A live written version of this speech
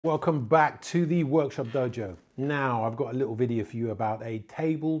Welcome back to the Workshop Dojo. Now I've got a little video for you about a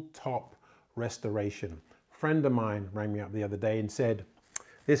tabletop restoration. A friend of mine rang me up the other day and said,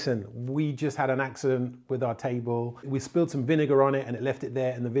 listen, we just had an accident with our table. We spilled some vinegar on it and it left it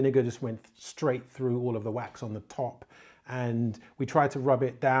there, and the vinegar just went straight through all of the wax on the top. And we tried to rub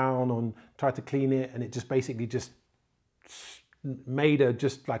it down and tried to clean it, and it just basically just made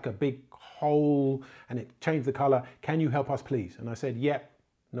just like a big hole, and it changed the color. Can you help us, please? And I said, yep.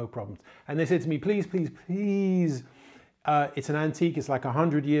 No problems. And they said to me, please, please, please, it's an antique, it's like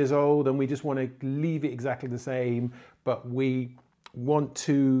 100 years old, and we just want to leave it exactly the same, but we want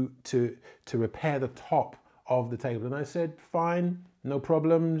to repair the top of the table. And I said, fine, no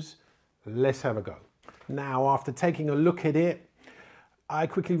problems, let's have a go. Now, after taking a look at it, I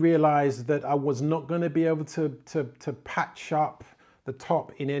quickly realized that I was not going to be able to patch up the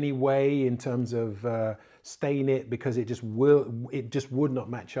top in any way in terms of stain it, because it just would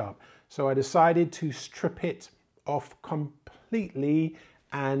not match up. So I decided to strip it off completely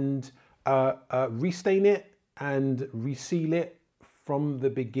and restain it and reseal it from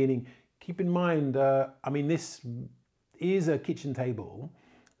the beginning. Keep in mind, I mean, this is a kitchen table,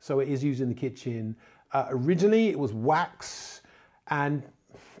 so it is used in the kitchen. Originally it was wax, and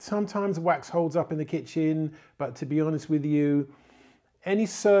sometimes wax holds up in the kitchen, but to be honest with you, any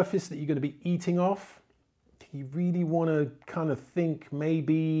surface that you're going to be eating off, you really want to kind of think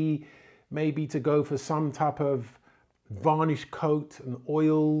maybe to go for some type of varnish coat. An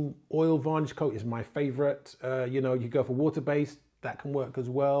oil varnish coat is my favorite. You know, you go for water-based, that can work as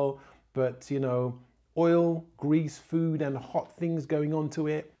well. But you know, oil, grease, food, and hot things going onto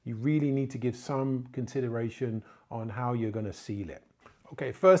it, you really need to give some consideration on how you're going to seal it.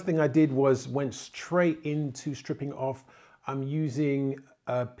 Okay, first thing I did was went straight into stripping off. I'm using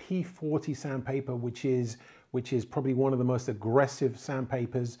a P40 sandpaper, which is probably one of the most aggressive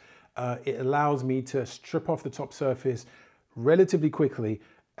sandpapers. It allows me to strip off the top surface relatively quickly.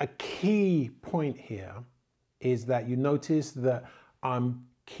 A key point here is that you notice that I'm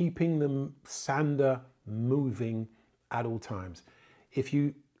keeping the sander moving at all times. If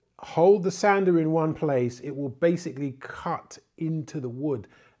you hold the sander in one place, it will basically cut into the wood,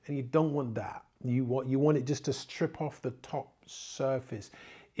 and you don't want that. You want it just to strip off the top surface.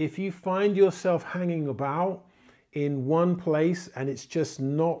 If you find yourself hanging about in one place and it's just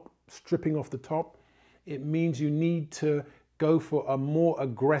not stripping off the top, it means you need to go for a more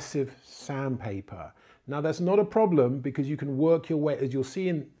aggressive sandpaper. Now that's not a problem, because you can work your way, as you'll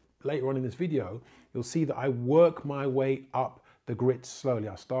see later on in this video, you'll see that I work my way up the grit slowly.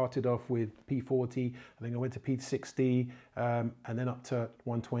 I started off with P40, I think I went to P60, and then up to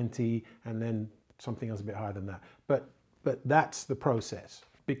 120, and then something else a bit higher than that. But that's the process.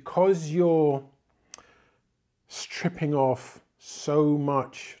 Because you're stripping off so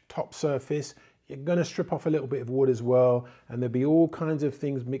much top surface, you're going to strip off a little bit of wood as well, and there'll be all kinds of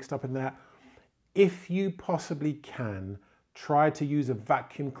things mixed up in that. If you possibly can, try to use a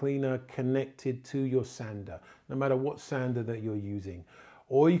vacuum cleaner connected to your sander, no matter what sander that you're using.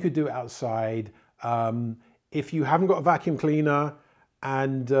 Or you could do it outside. If you haven't got a vacuum cleaner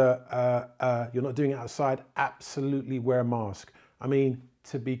and you're not doing it outside, absolutely wear a mask. I mean,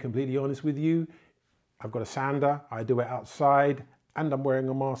 to be completely honest with you, I've got a sander, I do it outside, and I'm wearing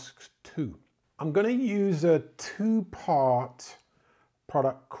a mask too. I'm going to use a two-part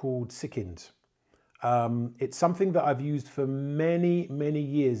product called Sikkens. It's something that I've used for many, many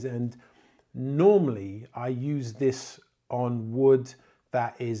years, and normally I use this on wood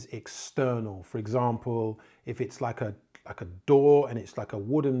that is external. For example, if it's like a door and it's like a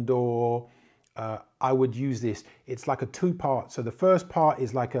wooden door, I would use this. It's like a two-part. So the first part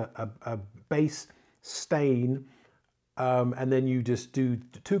is like a base stain, and then you just do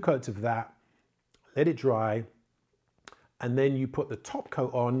 2 coats of that, let it dry, and then you put the top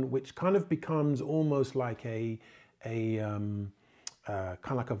coat on, which kind of becomes almost like kind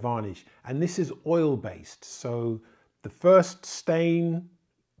of like a varnish. And this is oil-based. So the first stain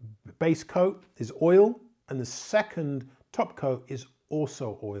base coat is oil, and the second top coat is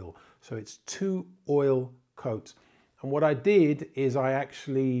also oil. So it's 2 oil coats. And what I did is I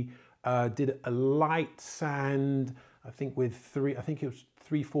actually did a light sand, I think it was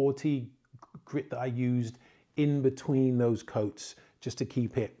 340 grit that I used in between those coats, just to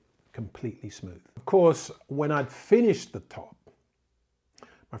keep it completely smooth. Of course, when I'd finished the top,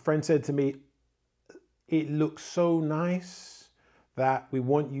 my friend said to me, it looks so nice that we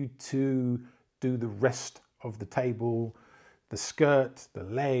want you to do the rest of the table, the skirt, the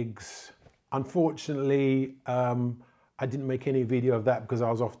legs. Unfortunately, I didn't make any video of that because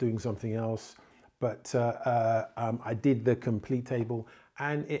I was off doing something else, but I did the complete table.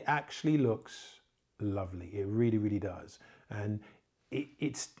 and it actually looks lovely. It really, really does. And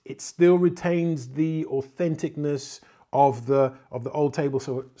it still retains the authenticness of the old table.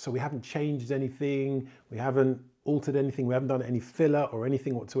 So we haven't changed anything. We haven't altered anything. We haven't done any filler or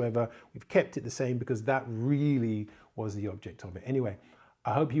anything whatsoever. We've kept it the same because that really was the object of it. Anyway,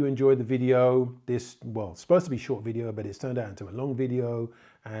 I hope you enjoyed the video. This, well, it's supposed to be a short video, but it's turned out into a long video,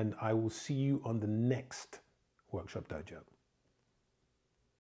 and I will see you on the next Workshop Dojo.